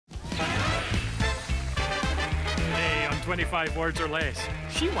25 words or less.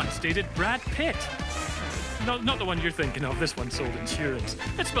 She once dated Brad Pitt. No, not the one you're thinking of. This one sold insurance.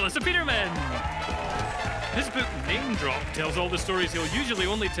 It's Melissa Peterman. His book, Name Drop, tells all the stories he'll usually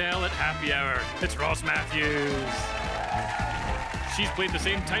only tell at happy hour. It's Ross Matthews. She's played the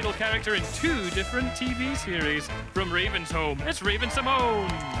same title character in 2 different TV series. From Raven's home, it's Raven-Symoné.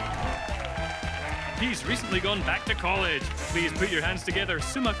 He's recently gone back to college. Please put your hands together,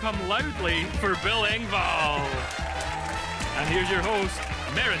 summa cum loudly, for Bill Engvall. And here's your host,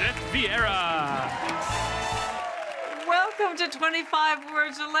 Meredith Vieira. Welcome to 25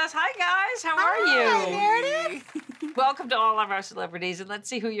 Words or Less. Hi, guys. How are you? Hi, Meredith. Welcome to all of our celebrities. And let's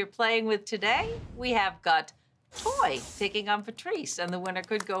see who you're playing with today. We have got Toy taking on Patrice, and the winner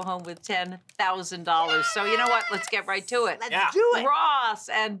could go home with $10,000. So you know what? Let's get right to it. Let's do it. Ross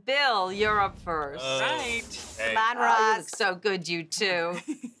and Bill, you're up first. Right. Hey. Come on, You Ross. look so good, you two.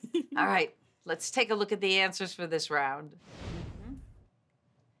 All right, let's take a look at the answers for this round.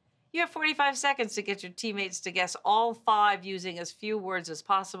 You have 45 seconds to get your teammates to guess all 5 using as few words as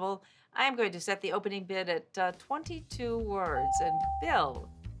possible. I am going to set the opening bid at 22 words. And Bill,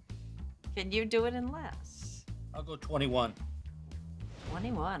 can you do it in less? I'll go 21.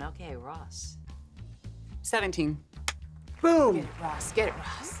 21, okay, Ross. 17. Boom. Get it, Ross. Get it,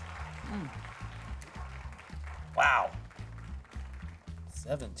 Ross. Wow.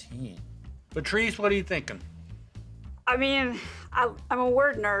 17. Patrice, what are you thinking? I mean, I'm a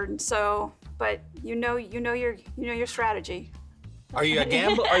word nerd, so, but you know your strategy. Are you a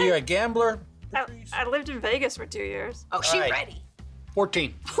gambler? Are you a gambler, Patrice? I lived in Vegas for 2 years. Oh, she right. ready.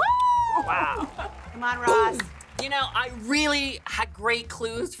 14. Wow. Come on, Ross. You know, I really had great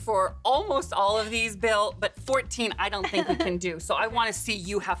clues for almost all of these, Bill, but 14 I don't think we can do. So I want to see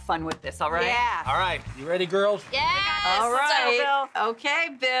you have fun with this, all right? Yeah. All right, you ready, girls? Yes. All let's go, right. Bill. Okay,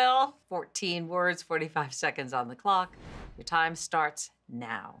 Bill. 14 words, 45 seconds on the clock. Your time starts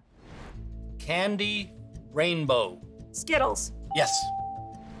now. Candy rainbow. Skittles. Yes.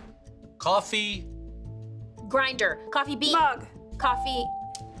 Coffee Grinder, coffee bean, Mug. coffee,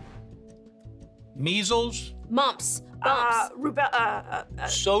 measles. mumps, bumps,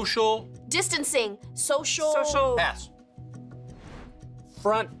 Social distancing, social, social. pass.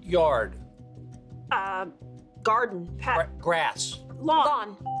 Front yard. garden, Grass. Lawn.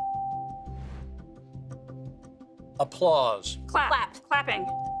 lawn, Applause. clap, Clapping.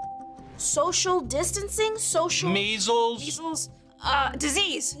 social distancing, social, Measles. Measles.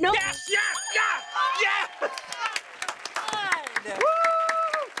 Disease. no, Yes, yes, yes, yes!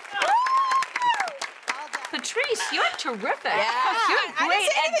 Patrice, you're terrific. Yeah. You're I didn't great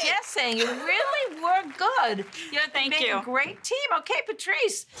say at anything. guessing. You really were good. You're Thank making you. a great team. Okay,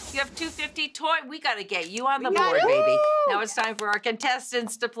 Patrice, you have 250. Toy, we got to get you on the got board, it. baby. Woo! Now it's time for our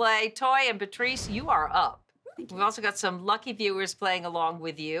contestants to play. Toy and Patrice, you are up. We've also got some lucky viewers playing along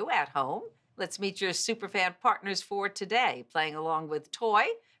with you at home. Let's meet your superfan partners for today. Playing along with Toy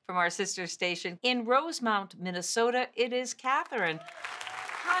from our sister station in Rosemount, Minnesota, it is Catherine.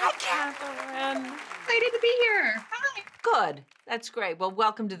 Hi, Catherine. Excited to be here. Hi. Good. That's great. Well,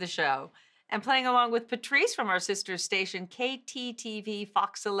 welcome to the show. And playing along with Patrice from our sister station, KTTV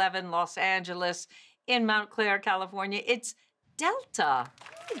Fox 11 Los Angeles in Mount Clair, California, it's Delta.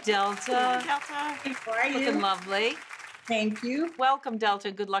 Hi, Delta. Delta. How are Looking lovely. Thank you. Welcome,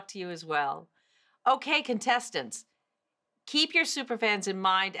 Delta. Good luck to you as well. Okay, contestants, keep your superfans in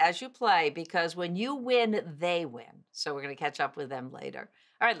mind as you play because when you win, they win. So we're going to catch up with them later.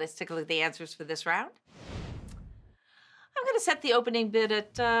 All right, let's take a look at the answers for this round. I'm going to set the opening bid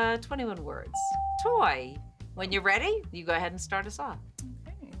at 21 words. Toy, when you're ready, you go ahead and start us off.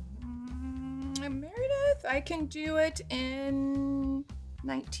 Okay. Meredith, I can do it in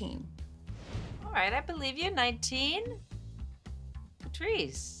 19. All right, I believe you. 19.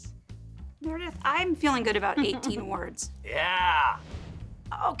 Patrice. Meredith, I'm feeling good about 18 words. Yeah.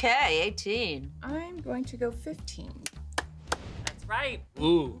 Okay, 18. I'm going to go 15. That's right.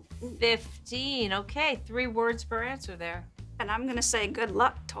 Ooh. 15. Okay, 3 words per answer there. And I'm gonna say good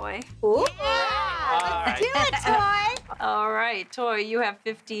luck, Toy. Ooh. All right. Do it, Toy. All right, Toy, you have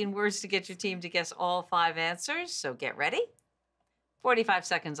 15 words to get your team to guess all 5 answers, so get ready. 45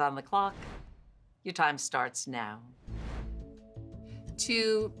 seconds on the clock. Your time starts now.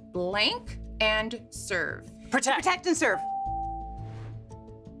 To blank and serve. Protect and serve.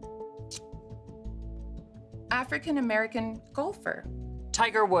 African American golfer.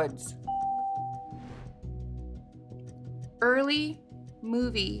 Tiger Woods. Early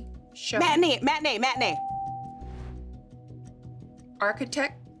movie show. Matinee.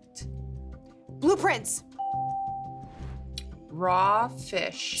 Architect. Blueprints. Raw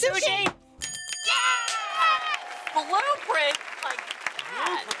fish. Sushi. blueprint like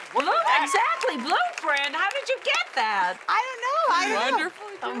that. Exactly, blueprint. How did you get that? I don't know. Wonderful.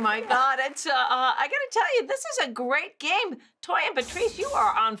 Oh my God! It's I gotta tell you, this is a great game. Toy and Patrice, you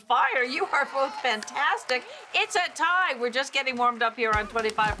are on fire. You are both fantastic. It's a tie. We're just getting warmed up here on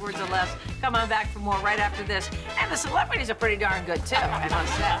 25 words or less. Come on back for more right after this. And the celebrities are pretty darn good too, I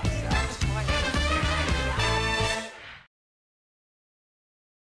must say.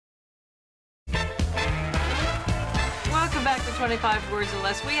 Welcome back to 25 words or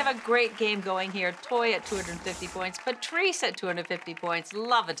less. We have a great game going here. Toy at 250 points, Patrice at 250 points.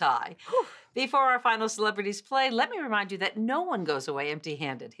 Love a tie. Before our final celebrities play, let me remind you that no one goes away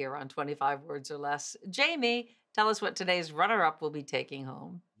empty-handed here on 25 words or less. Jamie, tell us what today's runner-up will be taking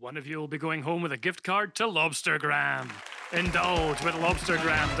home. One of you will be going home with a gift card to Lobstergram. Indulge with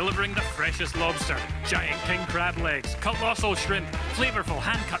Lobstergram, delivering the freshest lobster, giant king crab legs, colossal shrimp, flavorful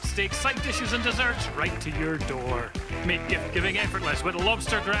hand-cut steaks, side dishes and desserts right to your door. Make gift-giving effortless with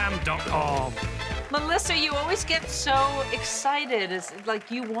lobstergram.com. Melissa, you always get so excited. It's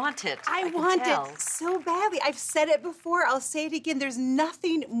like you want it. I can want tell. it so badly. I've said it before. I'll say it again. There's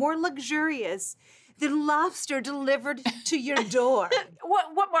nothing more luxurious than lobster delivered to your door.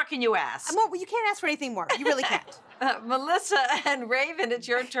 What more can you ask? Well, you can't ask for anything more. You really can't. Melissa and Raven, it's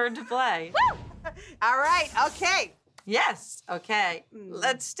your turn to play. All right. Okay. Yes, okay.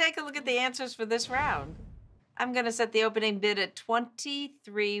 Let's take a look at the answers for this round. I'm going to set the opening bid at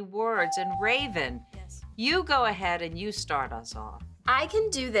 23 words. And Raven, Yes. you go ahead and you start us off. I can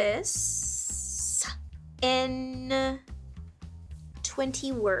do this in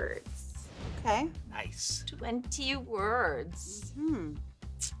 20 words. Okay. Nice. 20 words.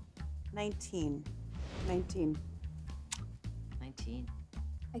 19. 19.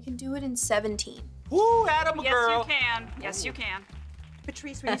 I can do it in 17. Woo, Adam, Yes, girl. you can. Yes, you can.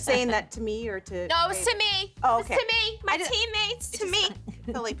 Patrice, were you saying that to me or to? No, it was to me. Oh, It was okay. to me. My teammates. To me.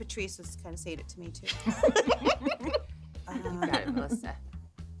 I felt like Patrice was kind of saying it to me too. Got it, Melissa.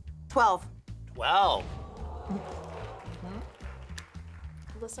 12. 12.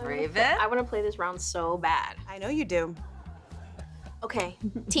 Listen, Raven? I want to play this round so bad. I know you do. Okay,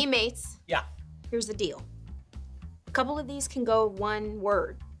 teammates, Yeah. here's the deal. A couple of these can go one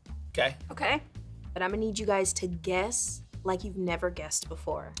word, Okay. Okay. but I'm gonna need you guys to guess like you've never guessed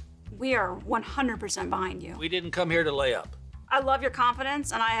before. We are 100% behind you. We didn't come here to lay up. I love your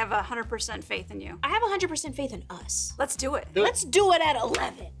confidence, and I have 100% faith in you. I have 100% faith in us. Let's do it. Let's do it at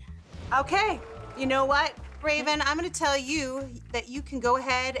 11. Okay. You know what, Raven? I'm going to tell you that you can go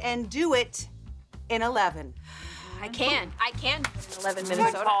ahead and do it in 11. I can do it in 11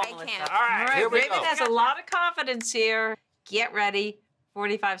 Minnesota. call, I Melissa. can. All right, All right, here we Raven go. has a lot of confidence here. Get ready.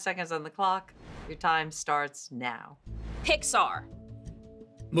 45 seconds on the clock. Your time starts now. Pixar.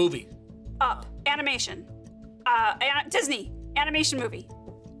 Movie. Up. Animation. Disney. Animation movie.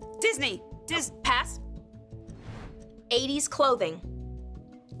 Disney. Pass. 80s clothing.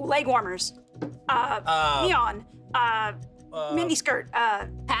 Leg warmers. Neon. Mini skirt.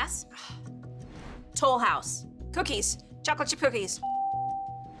 Pass. Toll House. Cookies. Chocolate chip cookies.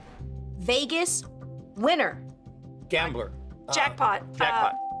 Vegas winner. Gambler. Jackpot.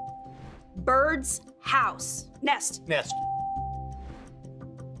 Jackpot. Bird's house. Nest. Nest.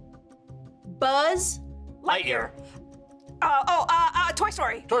 Buzz Lightyear. Toy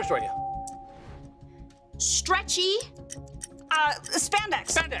Story. Toy Story. stretchy.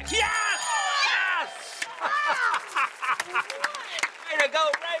 Spandex. Spandex. Yes! Yes! Way to go,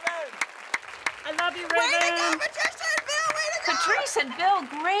 Raven! I love you, Raven. Patrice and Bill,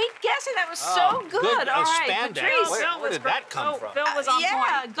 great guessing. That was so good. All right, Spandex. Patrice. Where did that come from? Bill was on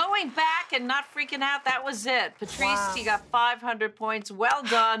Yeah, point. going back and not freaking out, that was it. Patrice, you got 500 points. Well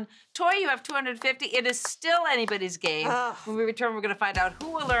done. Toy, you have 250. It is still anybody's game. When we return, we're going to find out who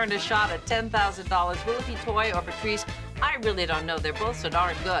will earn a shot at $10,000. Will it be Toy or Patrice? I really don't know. They're both so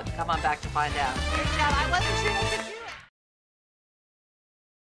darn good. Come on back to find out. Good job. I wasn't sure you could do it.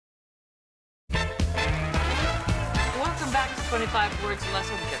 Welcome back to 25 Words or Less.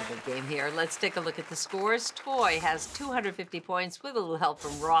 We've got a good game here. Let's take a look at the scores. Toy has 250 points with a little help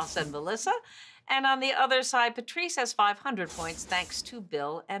from Ross and Melissa. And on the other side, Patrice has 500 points thanks to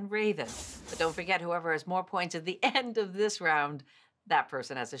Bill and Raven. But don't forget, whoever has more points at the end of this round, that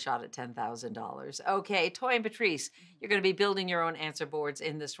person has a shot at $10,000. Okay, Toy and Patrice, you're going to be building your own answer boards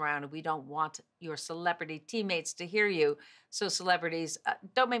in this round. We don't want your celebrity teammates to hear you. So celebrities,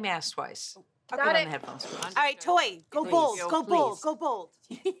 don't make me ask twice. Put on the headphones. Please. All right, Toy, go Please. bold, go bold, Please. go bold.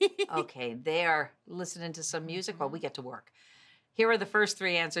 Okay, they are listening to some music while we get to work. Here are the first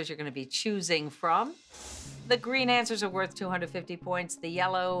 3 answers you're going to be choosing from. The green answers are worth 250 points, the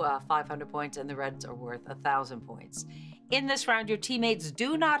yellow 500 points, and the reds are worth 1,000 points. In this round, your teammates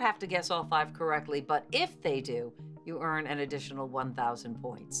do not have to guess all 5 correctly, but if they do, you earn an additional 1,000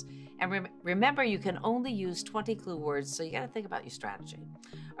 points. And remember, you can only use 20 clue words, so you got to think about your strategy.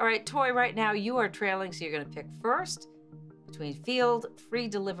 All right, Toy, right now you are trailing, so you're going to pick first between field, free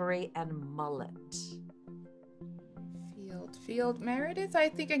delivery, and mullet. Field. Meredith, I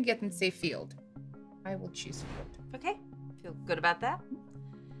think I can get them to say field. I will choose field. Okay, feel good about that?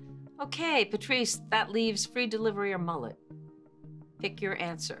 Okay, Patrice, that leaves free delivery or mullet. Pick your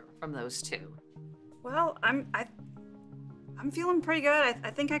answer from those 2. Well, I'm feeling pretty good. I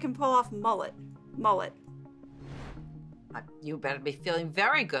think I can pull off mullet. Mullet. You better be feeling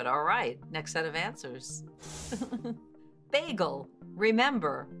very good. All right, next set of answers. Bagel,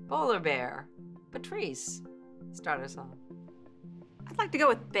 remember, polar bear. Patrice, start us off. I'd like to go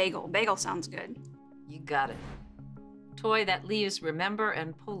with bagel. Bagel sounds good. You got it. Toy, that leaves remember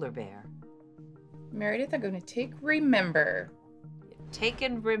and polar bear. Meredith, I'm going to take remember.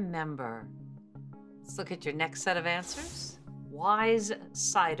 Taken remember. Let's look at your next set of answers. Wise,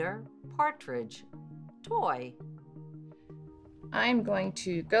 cider, partridge. Toy. I'm going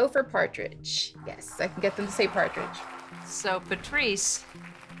to go for partridge. Yes, I can get them to say partridge. So, Patrice,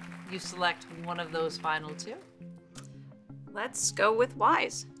 you select one of those final 2. Let's go with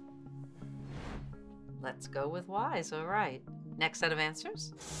wise. Let's go with wise. All right. Next set of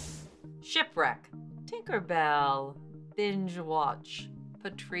answers. Shipwreck, Tinkerbell, binge watch,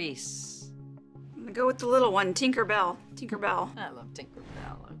 Patrice. I'm gonna go with the little one, Tinkerbell. Tinkerbell. I love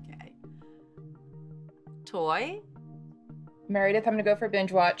Tinkerbell. Okay. Toy, Meredith, I'm going to go for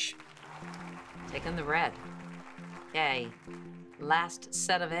binge watch. taking the red. Okay. Last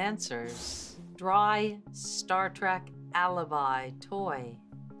set of answers. Dry, Star Trek, alibi, Toy.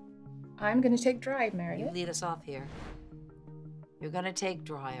 I'm going to take dry, You Meredith. lead us off here. You're gonna take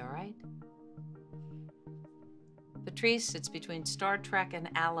dry, all right? Patrice, it's between Star Trek and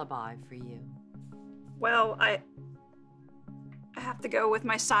alibi for you. Well, I have to go with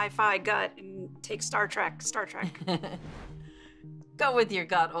my sci-fi gut and take Star Trek. Star Trek. Go with your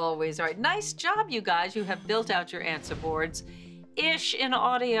gut always. All right, nice job, you guys. You have built out your answer boards. Ish in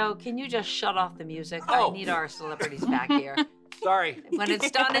audio, can you just shut off the music? I Oh. need our celebrities back here. Sorry. When it's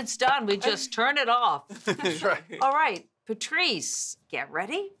done, it's done. We just turn it off. That's right. All right, Patrice, get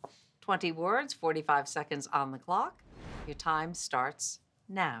ready. 20 words, 45 seconds on the clock. Your time starts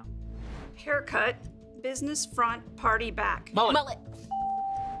now. Haircut, business front, party back. Mullet. Mullet.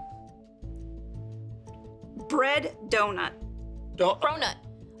 Bread donut. Cronut.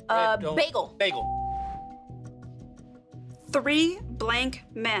 Don't- Bagel. Bagel. 3 blank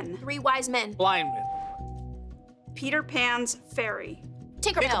men. 3 wise men. Blind man. Peter Pan's fairy.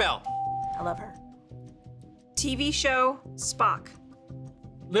 Tinkerbell. Tinkerbell. I love her. TV show, Spock.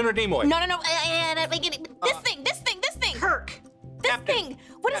 Leonard Nimoy. No. This thing. Kirk. This thing.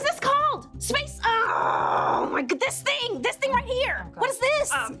 What is this called? Space. Oh my god. This thing right here. What is this?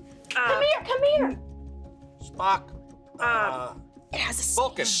 Come here. Spock. It has a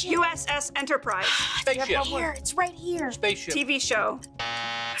Vulcan. spaceship. USS Enterprise. Spaceship. Here. It's right here. Spaceship. TV show.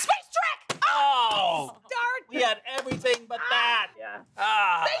 Space Trek. Oh! We had everything but that. Yeah.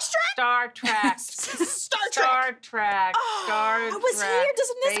 Ah. Star Trek. Star Trek. I was here.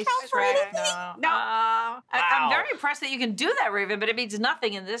 Doesn't this Space count for Trek. anything? No. I'm Wow. very impressed that you can do that, Raven, but it means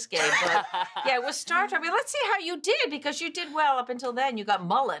nothing in this game. But yeah, it was Star Trek. I mean, let's see how you did, because you did well up until then. You got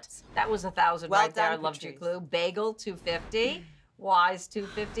mullet. That was 1,000 Well right there. I done, loved your Patrice. clue. Bagel, 250. Wise,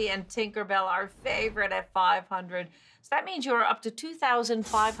 250. And Tinkerbell, our favorite, at 500. So that means you're up to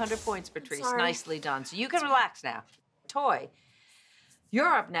 2,500 points, Patrice. sorry. Nicely done. So you can relax now. Toy.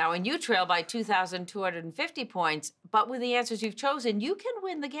 You're up now, and you trail by 2,250 points. But with the answers you've chosen, you can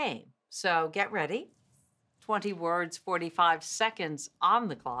win the game. So get ready. 20 words, 45 seconds on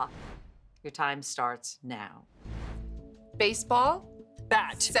the clock. Your time starts now. Baseball.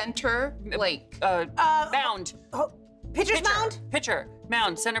 Bat. Center. Blank. Mound. Pitcher's Pitcher. mound, Pitcher.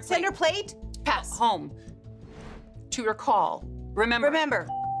 Mound. Center plate. center plate, Pass. Home. To recall. Remember. remember.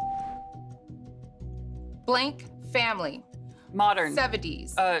 Blank. Family. Modern.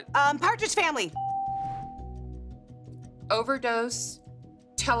 70s. Partridge Family, Overdose.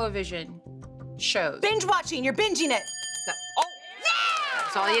 Television. Shows. binge watching, you're binging it. Oh,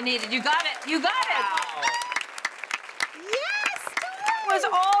 that's all you needed. You got it. You got it. Yes! That was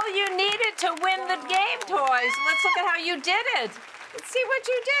all you needed to win the game, Toys. Let's look at how you did it. Let's see what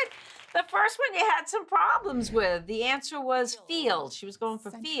you did. The first one you had some problems with. The answer was field. She was going for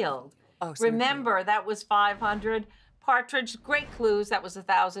field. Oh, center Remember, that was 500. Partridge, great clues, that was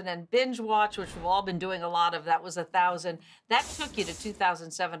 1,000. And Binge Watch, which we've all been doing a lot of, that was 1,000. That took you to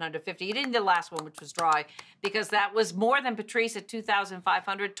 2,750. You didn't do the last one, which was Dry, because that was more than Patrice at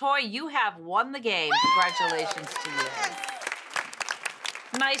 2,500. Toy, you have won the game. Congratulations to you.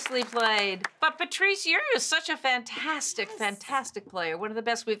 Nicely played. But Patrice, you're such a fantastic, fantastic player. One of the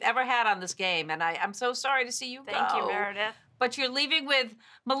best we've ever had on this game. And I'm so sorry to see you go. Thank you, Meredith. But you're leaving with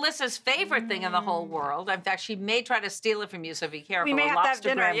Melissa's favorite thing in the whole world. In fact, she may try to steal it from you, so be careful. We may have to have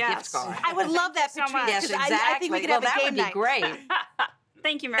dinner, gift card. I would love that, so Patrice. much. Yes, 'cause exactly. I think we could have a that game would be night. great.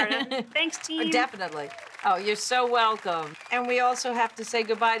 Thank you, Meredith. Thanks, team. Definitely. Oh, you're so welcome. And we also have to say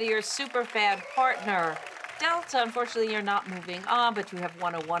goodbye to your super fan partner, Delta. Unfortunately, you're not moving on, but you have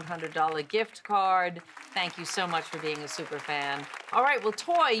won a $100 gift card. Thank you so much for being a super fan. All right, well,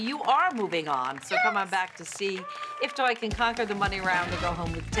 Toy, you are moving on. So come on back to see if Toy can conquer the money round and go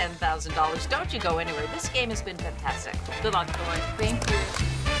home with $10,000. Don't you go anywhere. This game has been fantastic. Good luck, Toy. Thank you. It's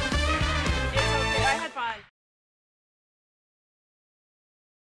okay. I had fun.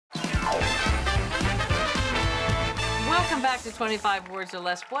 Welcome back to 25 Words or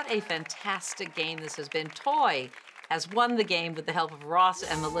Less. What a fantastic game this has been. Toy has won the game with the help of Ross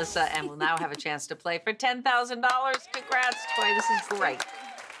and Melissa and will now have a chance to play for $10,000. Congrats, Toy. This is great.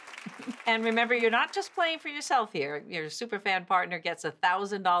 And remember, you're not just playing for yourself here. Your super fan partner gets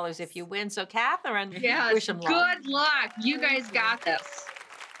 $1,000 if you win. So, Catherine, Yes, wish them luck. good luck. You guys got this.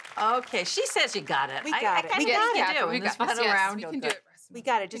 Okay, she says you got it. We got it. I We think got you it. do. We In this got this. final Yes, round, we you'll can do go. it. We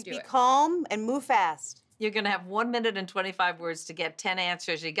got it. Just do be it. calm and move fast. You're going to have 1 minute and 25 words to get 10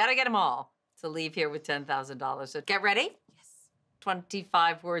 answers. You got to get them all to leave here with $10,000. So get ready. Yes.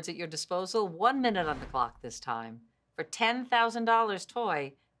 25 words at your disposal. 1 minute on the clock this time. For $10,000,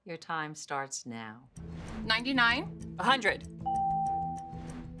 Toy, your time starts now. 99. 100.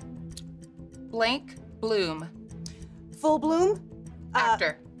 Blank Bloom. Full bloom.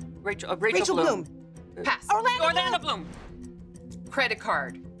 Actor. Rachel Bloom. Pass. Orlando Bloom. Credit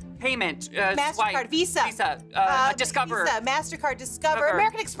card. Payment. MasterCard. Swipe. Visa. Visa. Discover. Visa. MasterCard. Discover. Discover.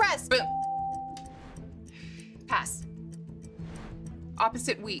 American Express. Boom. Pass.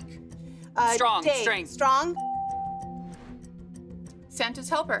 Opposite week. Strong. Day. Strength. Strong. Santa's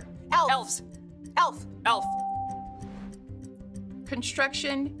helper. Elves. Elf. Elf.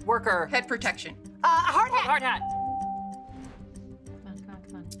 Construction. Worker. Head protection. Hard hat. Hard hat.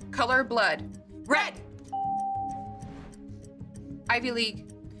 Come on. Color blood. Red. Ivy League.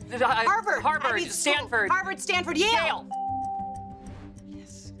 Harvard. Harvard. Ivy School. Stanford. Harvard. Stanford. Yale. Yale.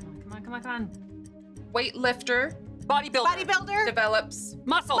 Yes. Come on. Weightlifter. Bodybuilder. Bodybuilder. Develops.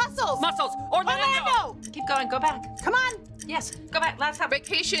 Muscles. Muscles. Orlando. Keep going. Go back. Come on. Yes. Go back. Last time.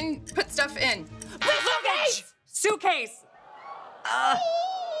 Vacation. Put stuff in. Luggage. Suitcase. Oh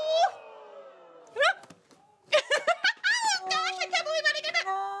gosh, I can't believe I didn't get it.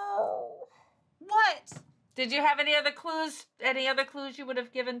 What? Did you have any other clues? Any other clues you would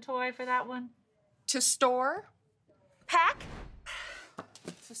have given Toy for that one? To store. Pack.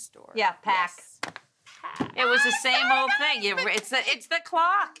 To store. Yeah, pack. Yes. It was the same old thing. It's the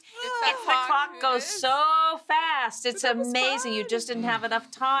clock. It's the clock goes so fast. It's amazing. You just didn't have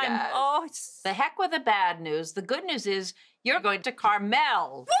enough time. Yes. Oh, the heck with the bad news. The good news is you're going to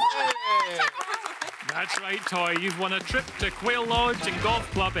Carmel. That's right, Toy. You've won a trip to Quail Lodge and Golf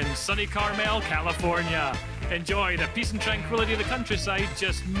Club in sunny Carmel, California. Enjoy the peace and tranquility of the countryside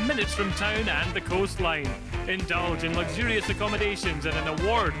just minutes from town and the coastline. Indulge in luxurious accommodations and an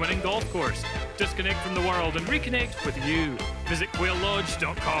award-winning golf course. Disconnect from the world and reconnect with you. Visit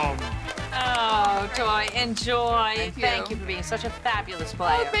quaillodge.com. Oh, Toy, enjoy. Thank you. For being such a fabulous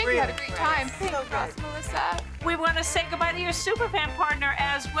player. Oh, thank you. Had a great time. Thank So you, Ross, good. Melissa. We want to say goodbye to your superfan partner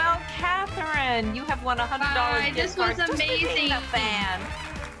as well, Catherine. You have won $100 Bye. gift This was card just for being amazing. a fan.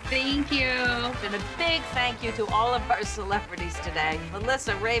 Thank you. And a big thank you to all of our celebrities today.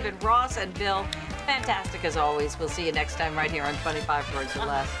 Melissa, Raven, Ross, and Bill. Fantastic as always. We'll see you next time right here on 25 Words or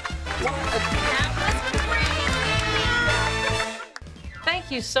Less. Thank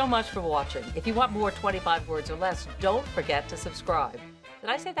you so much for watching. If you want more 25 Words or Less, don't forget to subscribe. Did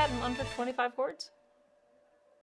I say that in under 25 words?